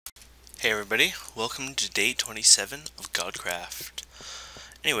Hey everybody, welcome to day 27 of Godcraft.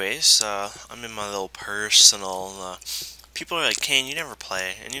 Anyways, I'm in my little personal, people are like, Kane, you never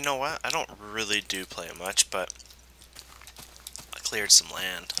play, and you know what, I don't really do play much, but I cleared some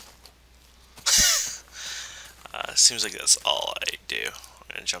land. Seems like that's all I do.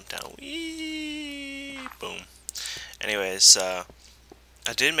 I'm gonna jump down, whee, boom. Anyways, I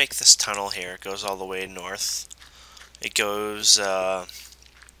did make this tunnel here, it goes all the way north. It goes,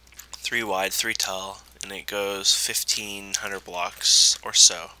 3 wide, 3 tall, and it goes 1,500 blocks or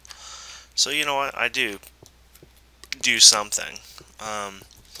so. So you know what, I do something. I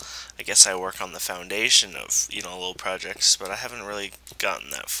guess I work on the foundation of, little projects, but I haven't really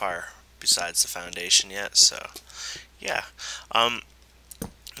gotten that far besides the foundation yet, so yeah.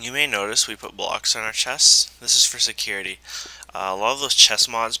 You may notice we put blocks on our chests. This is for security. A lot of those chest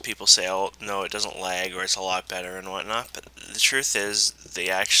mods, people say, oh, no, it doesn't lag, or it's a lot better and whatnot, but the truth is, they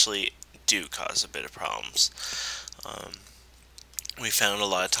actually do cause a bit of problems. We found a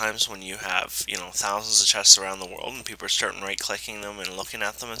lot of times when you have, thousands of chests around the world and people are starting right-clicking them and looking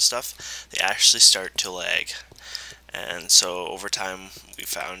at them and stuff, they actually start to lag. And so over time we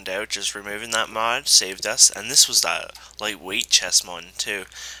found out just removing that mod saved us, and this was that lightweight chest mod too.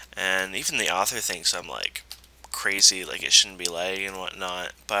 And even the author thinks I'm like crazy, like it shouldn't be lagging and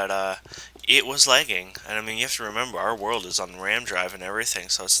whatnot, but it was lagging. And I mean, you have to remember our world is on RAM drive and everything,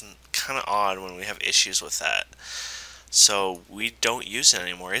 so it's kind of odd when we have issues with that. So we don't use it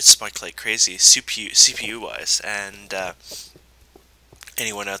anymore. It's spiked like crazy CPU wise, and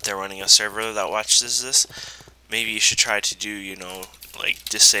anyone out there running a server that watches this, maybe you should try to do, like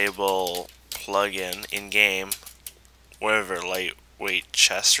disable plugin in game, whatever, lightweight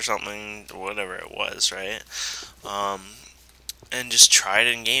chest or something, whatever it was, right? And just try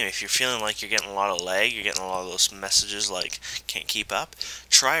it in game. If you're feeling like you're getting a lot of lag, you're getting a lot of those messages like can't keep up,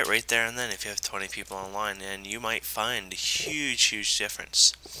 try it right there and then if you have 20 people online, and you might find a huge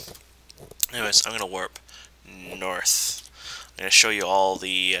difference. Anyways, I'm gonna warp north. I'm gonna show you all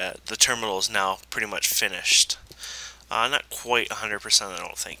the terminals now pretty much finished. Not quite 100% I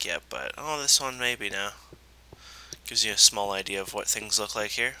don't think yet, but oh, this one maybe now. Gives you a small idea of what things look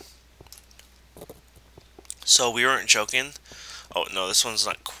like here. So we weren't joking. Oh no, this one's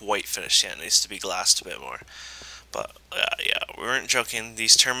not quite finished yet. It needs to be glassed a bit more. But yeah, we weren't joking.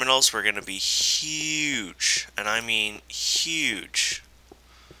 These terminals were going to be huge, and I mean huge.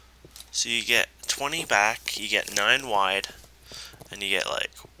 So you get 20 back, you get 9 wide, and you get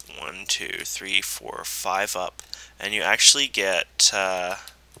like 1, 2, 3, 4, 5 up, and you actually get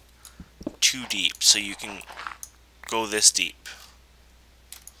 2 deep, so you can go this deep.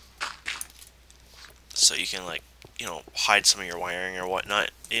 So you can like, hide some of your wiring or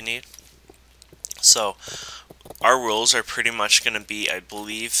whatnot you need. So our rules are pretty much going to be, I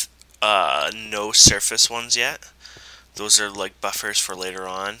believe, no surface ones yet. Those are like buffers for later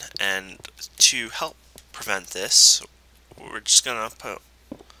on, and to help prevent this, we're just going to put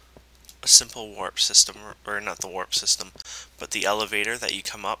a simple warp system, or not the warp system, but the elevator that you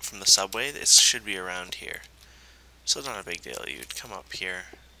come up from the subway. It should be around here. So it's not a big deal. You'd come up here,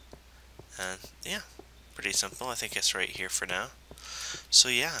 and yeah, pretty simple. I think it's right here for now. So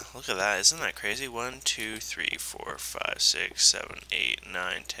yeah, look at that. Isn't that crazy? 1, 2, 3, 4, 5, 6, 7, 8,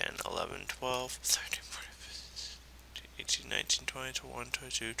 9, 10, 11, 12, 13, 14, 15, 18, 19, 20, 21,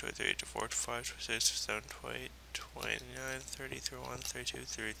 22, 23, 24, 25, 26, 27, 28, 29, 30, 31, 32,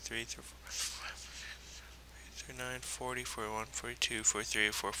 33, 34, 39, 40, 41, 42,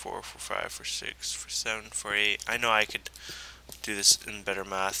 43, 44, 45, 46, 47, 48. I know I could do this in better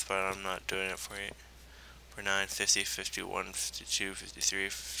math, but I'm not doing it for you. 49, 50, 51, 52, 53,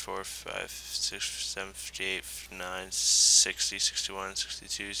 54, 55, 56, 57, 58, 59, 60, 61,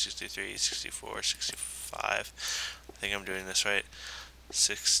 62, 63, 64, 65. I think I'm doing this right.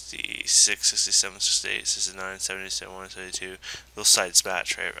 66, 67, 68, 69, 70, 71, 72. Those sides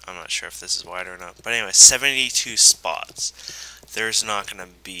match, right? I'm not sure if this is wide or not. But anyway, 72 spots. There's not going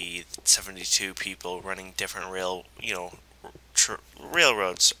to be 72 people running different railroads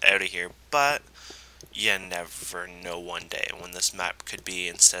out of here, but you never know one day when this map could be,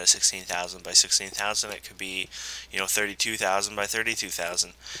 instead of 16,000 by 16,000, it could be, 32,000 by 32,000.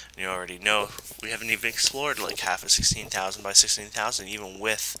 And you already know we haven't even explored like half of 16,000 by 16,000, even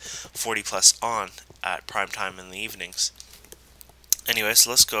with 40 plus on at prime time in the evenings. Anyways,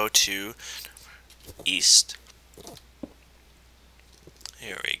 let's go to east.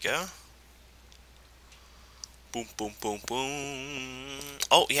 Here we go. Boom, boom, boom, boom.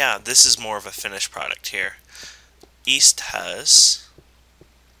 Oh, yeah, this is more of a finished product here. East has...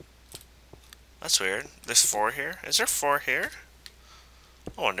 That's weird. There's 4 here. Is there 4 here?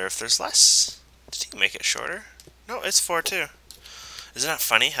 I wonder if there's less. Did he make it shorter? No, it's 4 too. Isn't that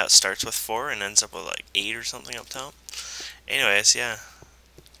funny how it starts with 4 and ends up with like 8 or something up top? Anyways, yeah.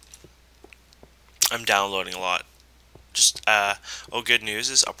 I'm downloading a lot. Just, good news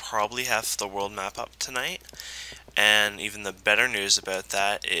is I'll probably have the world map up tonight. And even the better news about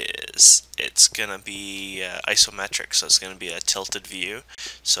that is it's gonna be isometric, so it's gonna be a tilted view.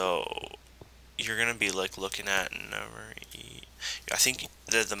 So you're gonna be like looking at I think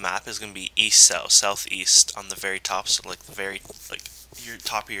the map is gonna be east south, southeast on the very top. So like the very your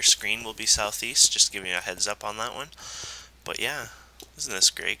top of your screen will be southeast. Just giving you a heads up on that one. But yeah, isn't this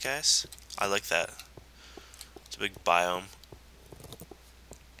great, guys? I like that. It's a big biome.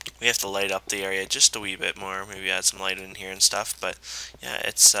 We have to light up the area just a wee bit more, maybe add some light in here and stuff, but yeah,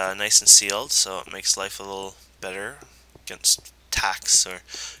 it's nice and sealed, so it makes life a little better against attacks or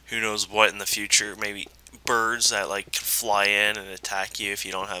who knows what in the future, maybe birds that like can fly in and attack you if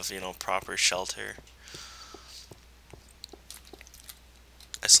you don't have, proper shelter.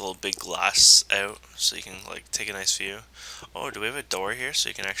 Nice little big glass out so you can like take a nice view. Oh, do we have a door here so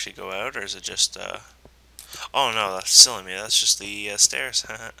you can actually go out, or is it just oh no, that's silly me, that's just the stairs.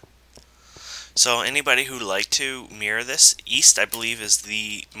 So anybody who'd like to mirror this, east I believe is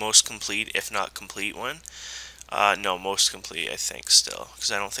the most complete, if not complete one. No, most complete I think still,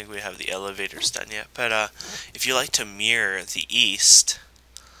 because I don't think we have the elevators done yet. But if you like to mirror the east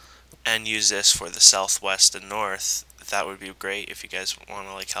and use this for the southwest and north, that would be great if you guys want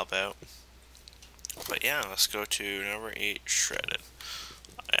to like help out. But yeah, let's go to number 8, shredded.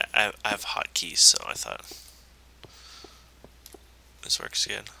 I have hotkeys, so I thought this works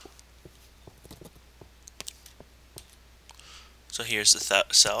good. So here's the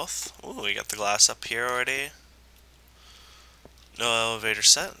south. Ooh, we got the glass up here already. No elevator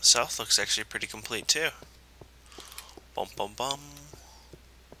set. South looks actually pretty complete too. Bum bum bum.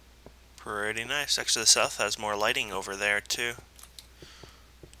 Pretty nice. Actually, the south has more lighting over there too.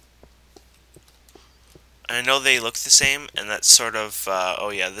 I know they look the same, and that's sort of,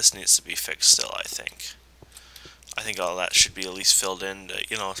 oh yeah, this needs to be fixed still, I think. I think all that should be at least filled in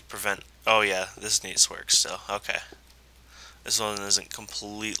to, prevent, oh yeah, this needs work still. Okay. This one isn't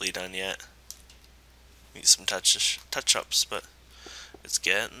completely done yet. Needs some touch-ups, but it's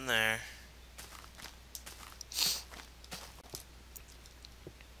getting there.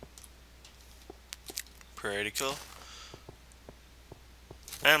 Pretty cool.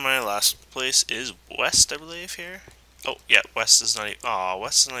 And my last place is west, I believe, here. Oh, yeah, west is not even... Aw,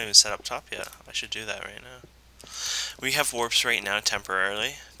 west is not even set up top yet. I should do that right now. We have warps right now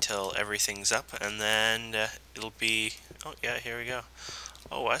temporarily till everything's up, and then it'll be... Oh, yeah, here we go.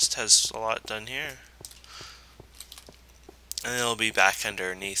 Oh, west has a lot done here. And it'll be back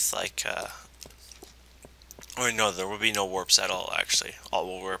underneath, like, or no, there will be no warps at all, actually. All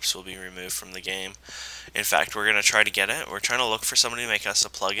warps will be removed from the game. In fact, we're going to try to get it. We're trying to look for somebody to make us a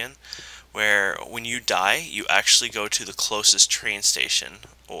plugin where when you die, you actually go to the closest train station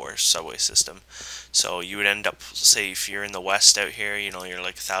or subway system. So you would end up, say if you're in the west out here, you're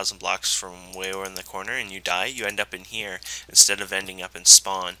like 1,000 blocks from way over in the corner and you die, you end up in here instead of ending up in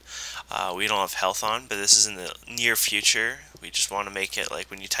spawn. We don't have health on, but this is in the near future. We just want to make it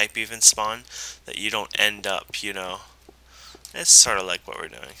like when you type even spawn, that you don't end up, it's sort of like what we're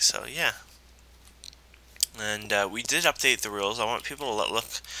doing. So yeah. And we did update the rules. I want people to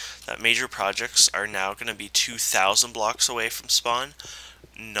look that major projects are now going to be 2,000 blocks away from spawn,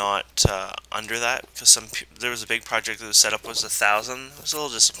 not under that, because there was a big project that was set up was 1,000. It was a little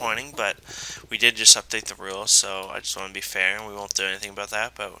disappointing, but we did just update the rules, so I just want to be fair, and we won't do anything about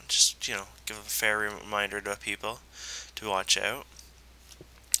that, but just, give a fair reminder to people to watch out.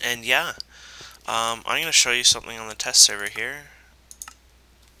 And yeah, I'm going to show you something on the test server here.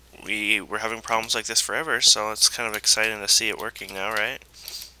 We were having problems like this forever, so it's kind of exciting to see it working now, right?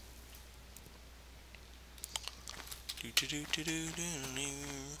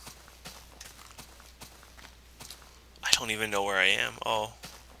 I don't even know where I am. Oh.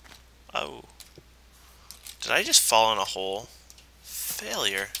 Did I just fall in a hole?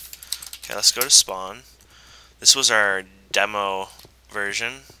 Failure. Okay, let's go to spawn. This was our demo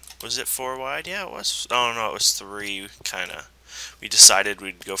version. Was it 4 wide? Yeah, it was. Oh no, it was 3, kinda. We decided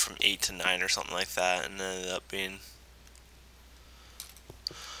we'd go from 8 to 9 or something like that, and it ended up being...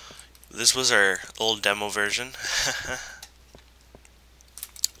 This was our old demo version.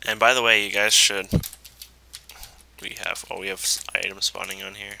 And by the way, you guys should... We have items spawning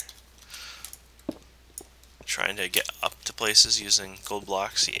on here. Trying to get up to places using gold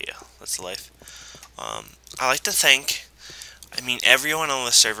blocks. Yeah, that's life. I like to thank I mean, everyone on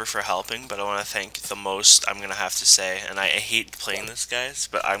the server for helping, but I want to thank the most, I'm going to have to say, and I hate playing this, guys,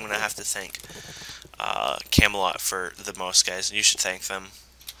 but I'm going to have to thank Camelot for the most, guys, and you should thank them.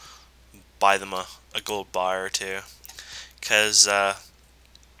 Buy them a gold bar or two, because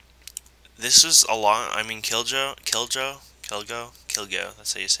this was a long, I mean, Kilgo,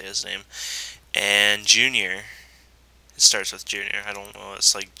 that's how you say his name, and Junior. It starts with Junior. I don't know.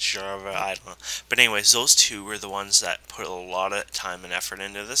 It's like Java. I don't know. But anyways, those two were the ones that put a lot of time and effort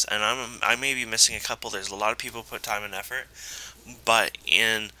into this. And I may be missing a couple. There's a lot of people put time and effort. But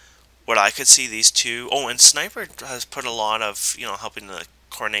in what I could see, these two. Oh, and Sniper has put a lot of, helping to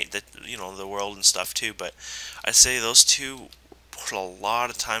coordinate the, the world and stuff too. But I'd say those two put a lot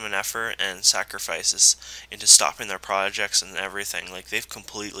of time and effort and sacrifices into stopping their projects and everything. Like, they've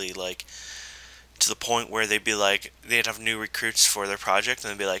completely, like, to the point where they'd be like, they'd have new recruits for their project,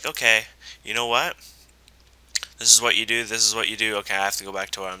 and they'd be like, okay, you know what? This is what you do, this is what you do, okay, I have to go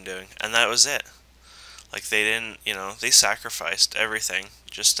back to what I'm doing. And that was it. Like, they didn't, they sacrificed everything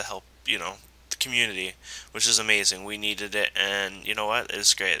just to help, the community, which is amazing. We needed it, and you know what? It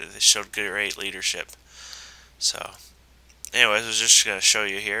was great. They showed great leadership. So, anyways, I was just going to show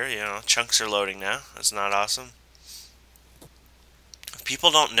you here, chunks are loading now. That's not awesome. If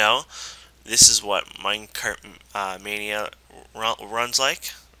people don't know, this is what Minecart Mania runs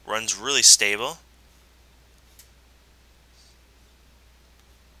like. Runs really stable.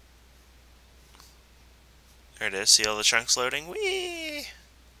 There it is. See all the chunks loading? Whee!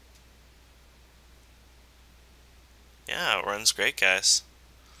 Yeah, it runs great, guys.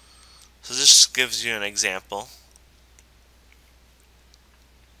 So this just gives you an example.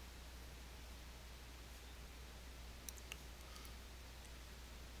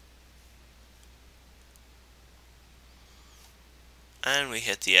 And we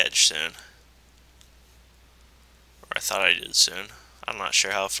hit the edge soon. Or I thought I did soon. I'm not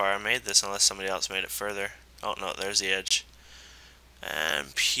sure how far I made this unless somebody else made it further. Oh no, there's the edge.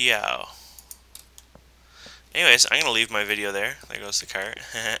 And pew. Anyways, I'm going to leave my video there. There goes the cart.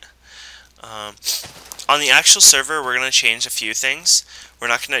 On the actual server, we're going to change a few things. We're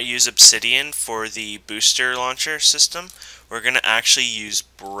not going to use Obsidian for the booster launcher system. We're going to actually use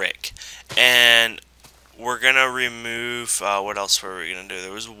brick. And we're going to remove, what else were we going to do?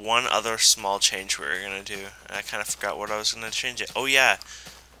 There was one other small change we were going to do. I kind of forgot what I was going to change it. Oh yeah,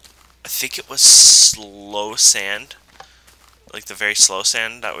 I think it was slow sand. Like the very slow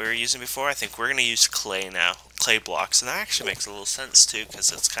sand that we were using before. I think we're going to use clay now. Clay blocks. And that actually makes a little sense too,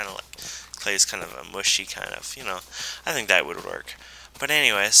 because it's kind of like, clay is kind of a mushy kind of, I think that would work. But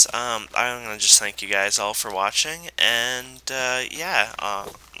anyways, I'm going to just thank you guys all for watching, and yeah,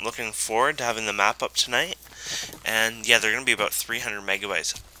 looking forward to having the map up tonight. And yeah, they're going to be about 300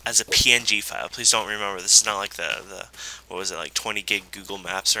 megabytes as a PNG file. Please don't remember, this is not like the what was it, like 20 gig Google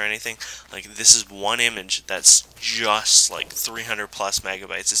Maps or anything. Like, this is one image that's just like 300 plus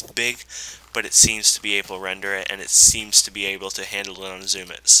megabytes. It's big, but it seems to be able to render it, and it seems to be able to handle it on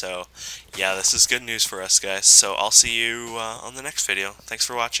Zoom it. So yeah, this is good news for us, guys. So I'll see you on the next video. Thanks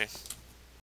for watching.